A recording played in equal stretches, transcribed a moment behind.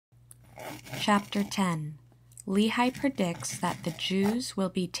Chapter 10. Lehi predicts that the Jews will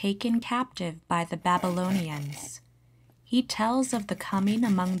be taken captive by the Babylonians. He tells of the coming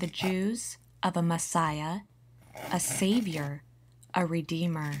among the Jews of a Messiah, a Savior, a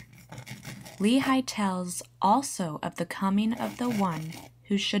Redeemer. Lehi tells also of the coming of the one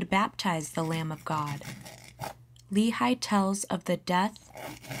who should baptize the Lamb of God. Lehi tells of the death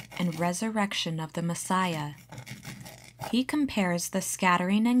and resurrection of the Messiah. He compares the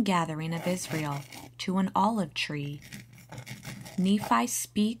scattering and gathering of Israel to an olive tree. Nephi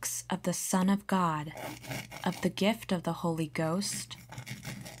speaks of the Son of God, of the gift of the Holy Ghost,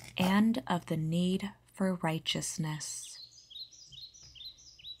 and of the need for righteousness.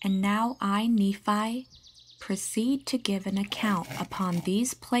 And now I, Nephi, proceed to give an account upon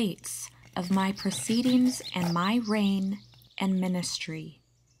these plates of my proceedings and my reign and ministry.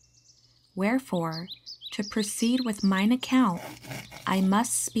 Wherefore, to proceed with mine account, I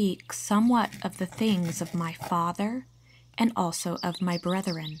must speak somewhat of the things of my father and also of my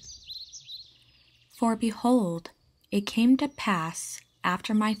brethren. For behold, it came to pass,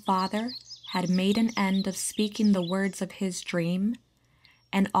 after my father had made an end of speaking the words of his dream,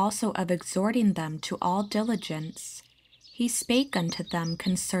 and also of exhorting them to all diligence, he spake unto them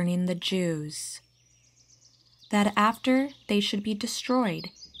concerning the Jews, that after they should be destroyed,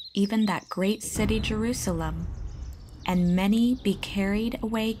 even that great city Jerusalem, and many be carried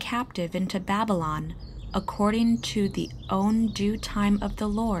away captive into Babylon, according to the own due time of the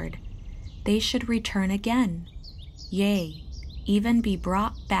Lord, they should return again, yea, even be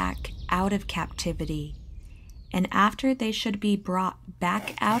brought back out of captivity. And after they should be brought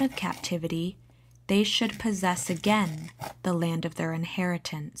back out of captivity, they should possess again the land of their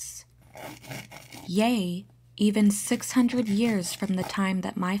inheritance. Yea, even 600 years from the time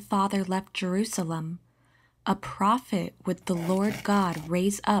that my father left Jerusalem, a prophet would the Lord God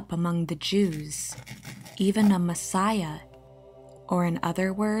raise up among the Jews, even a Messiah, or in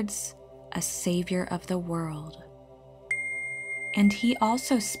other words, a Savior of the world. And he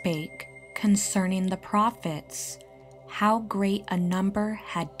also spake concerning the prophets, how great a number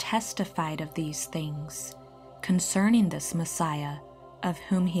had testified of these things, concerning this Messiah, of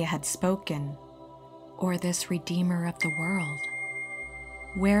whom he had spoken, or this Redeemer of the world.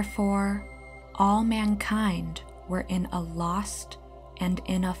 Wherefore, all mankind were in a lost and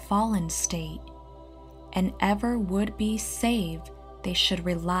in a fallen state, and ever would be saved, they should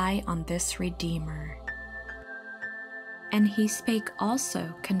rely on this Redeemer. And he spake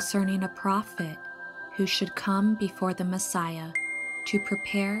also concerning a prophet who should come before the Messiah to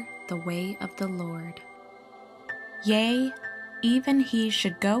prepare the way of the Lord. Yea, even he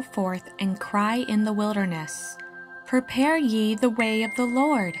should go forth and cry in the wilderness, Prepare ye the way of the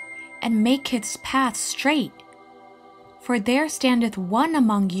Lord, and make his path straight. For there standeth one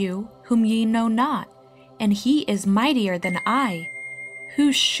among you whom ye know not, and he is mightier than I,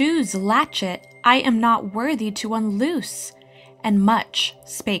 whose shoes latchet I am not worthy to unloose. And much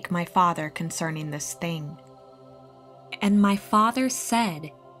spake my father concerning this thing. And my father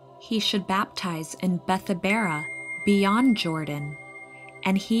said, he should baptize in Bethabara, beyond Jordan.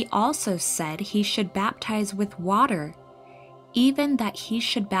 And he also said he should baptize with water, even that he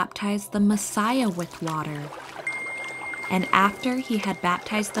should baptize the Messiah with water. And after he had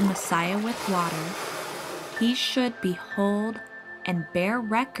baptized the Messiah with water, he should behold and bear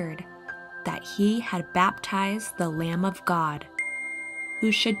record that he had baptized the Lamb of God,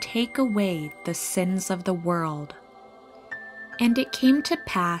 who should take away the sins of the world. And it came to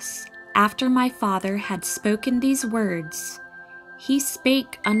pass, after my father had spoken these words, he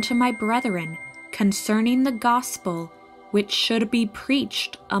spake unto my brethren concerning the gospel which should be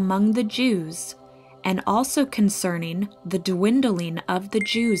preached among the Jews, and also concerning the dwindling of the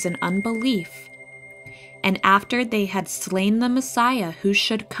Jews in unbelief. And after they had slain the Messiah who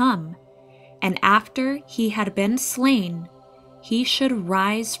should come, and after he had been slain, he should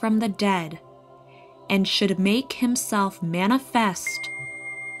rise from the dead, and should make himself manifest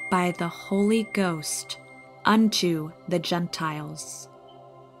by the Holy Ghost unto the Gentiles.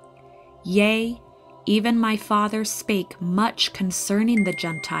 Yea, even my father spake much concerning the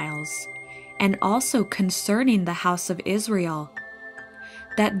Gentiles, and also concerning the house of Israel,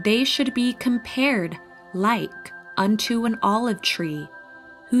 that they should be compared like unto an olive tree,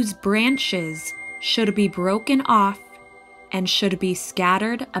 whose branches should be broken off, and should be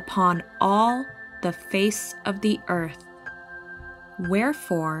scattered upon all the face of the earth.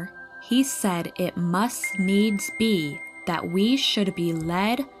 Wherefore he said it must needs be that we should be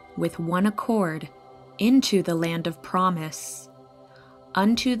led with one accord into the land of promise,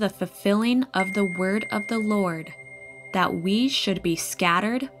 unto the fulfilling of the word of the Lord, that we should be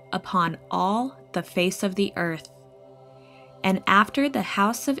scattered upon all the face of the earth. And after the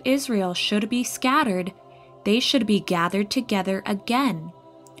house of Israel should be scattered, they should be gathered together again.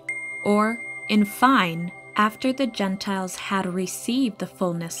 Or, in fine, after the Gentiles had received the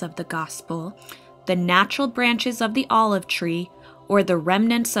fullness of the gospel, the natural branches of the olive tree, or the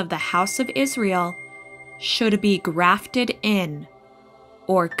remnants of the house of Israel, should be grafted in,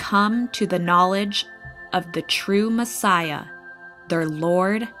 or come to the knowledge of the true Messiah, their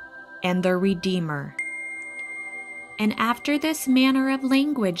Lord and their Redeemer. And after this manner of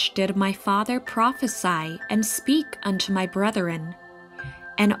language did my father prophesy and speak unto my brethren,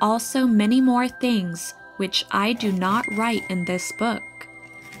 and also many more things which I do not write in this book,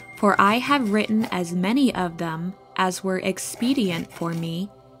 for I have written as many of them as were expedient for me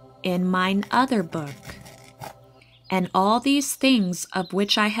in mine other book. And all these things of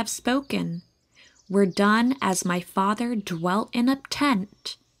which I have spoken were done as my father dwelt in a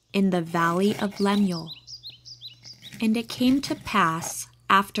tent in the valley of Lemuel. And it came to pass,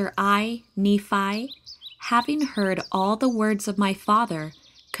 after I, Nephi, having heard all the words of my father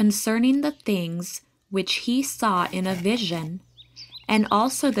concerning the things which he saw in a vision, and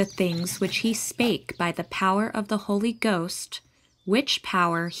also the things which he spake by the power of the Holy Ghost, which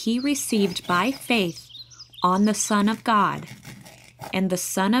power he received by faith on the Son of God. And the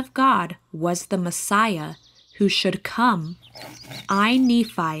Son of God was the Messiah who should come. I,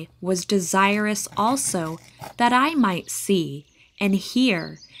 Nephi, was desirous also that I might see and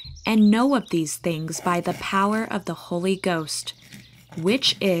hear and know of these things by the power of the Holy Ghost,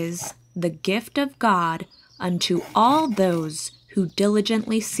 which is the gift of God unto all those who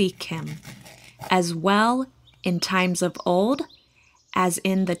diligently seek him, as well in times of old as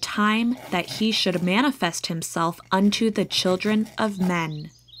in the time that he should manifest himself unto the children of men.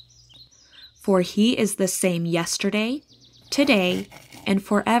 For he is the same yesterday, today, and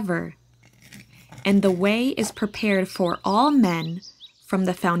forever. And the way is prepared for all men from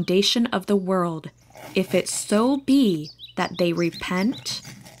the foundation of the world, if it so be that they repent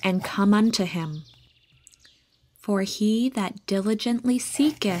and come unto him. For he that diligently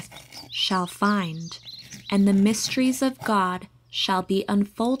seeketh shall find, and the mysteries of God shall be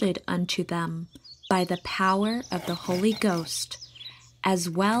unfolded unto them by the power of the Holy Ghost, as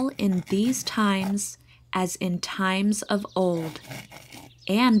well in these times as in times of old,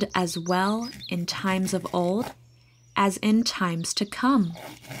 and as well in times of old as in times to come.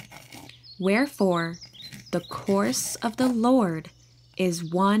 Wherefore, the course of the Lord is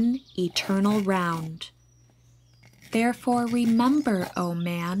one eternal round. Therefore remember, O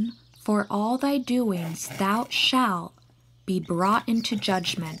man, for all thy doings thou shalt be brought into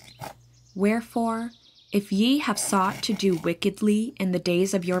judgment. Wherefore, if ye have sought to do wickedly in the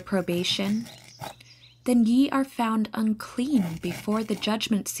days of your probation, then ye are found unclean before the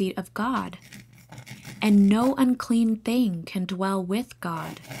judgment seat of God, and no unclean thing can dwell with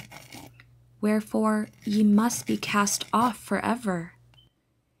God. Wherefore ye must be cast off forever.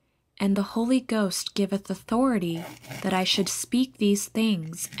 And the Holy Ghost giveth authority that I should speak these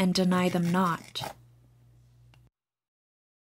things and deny them not.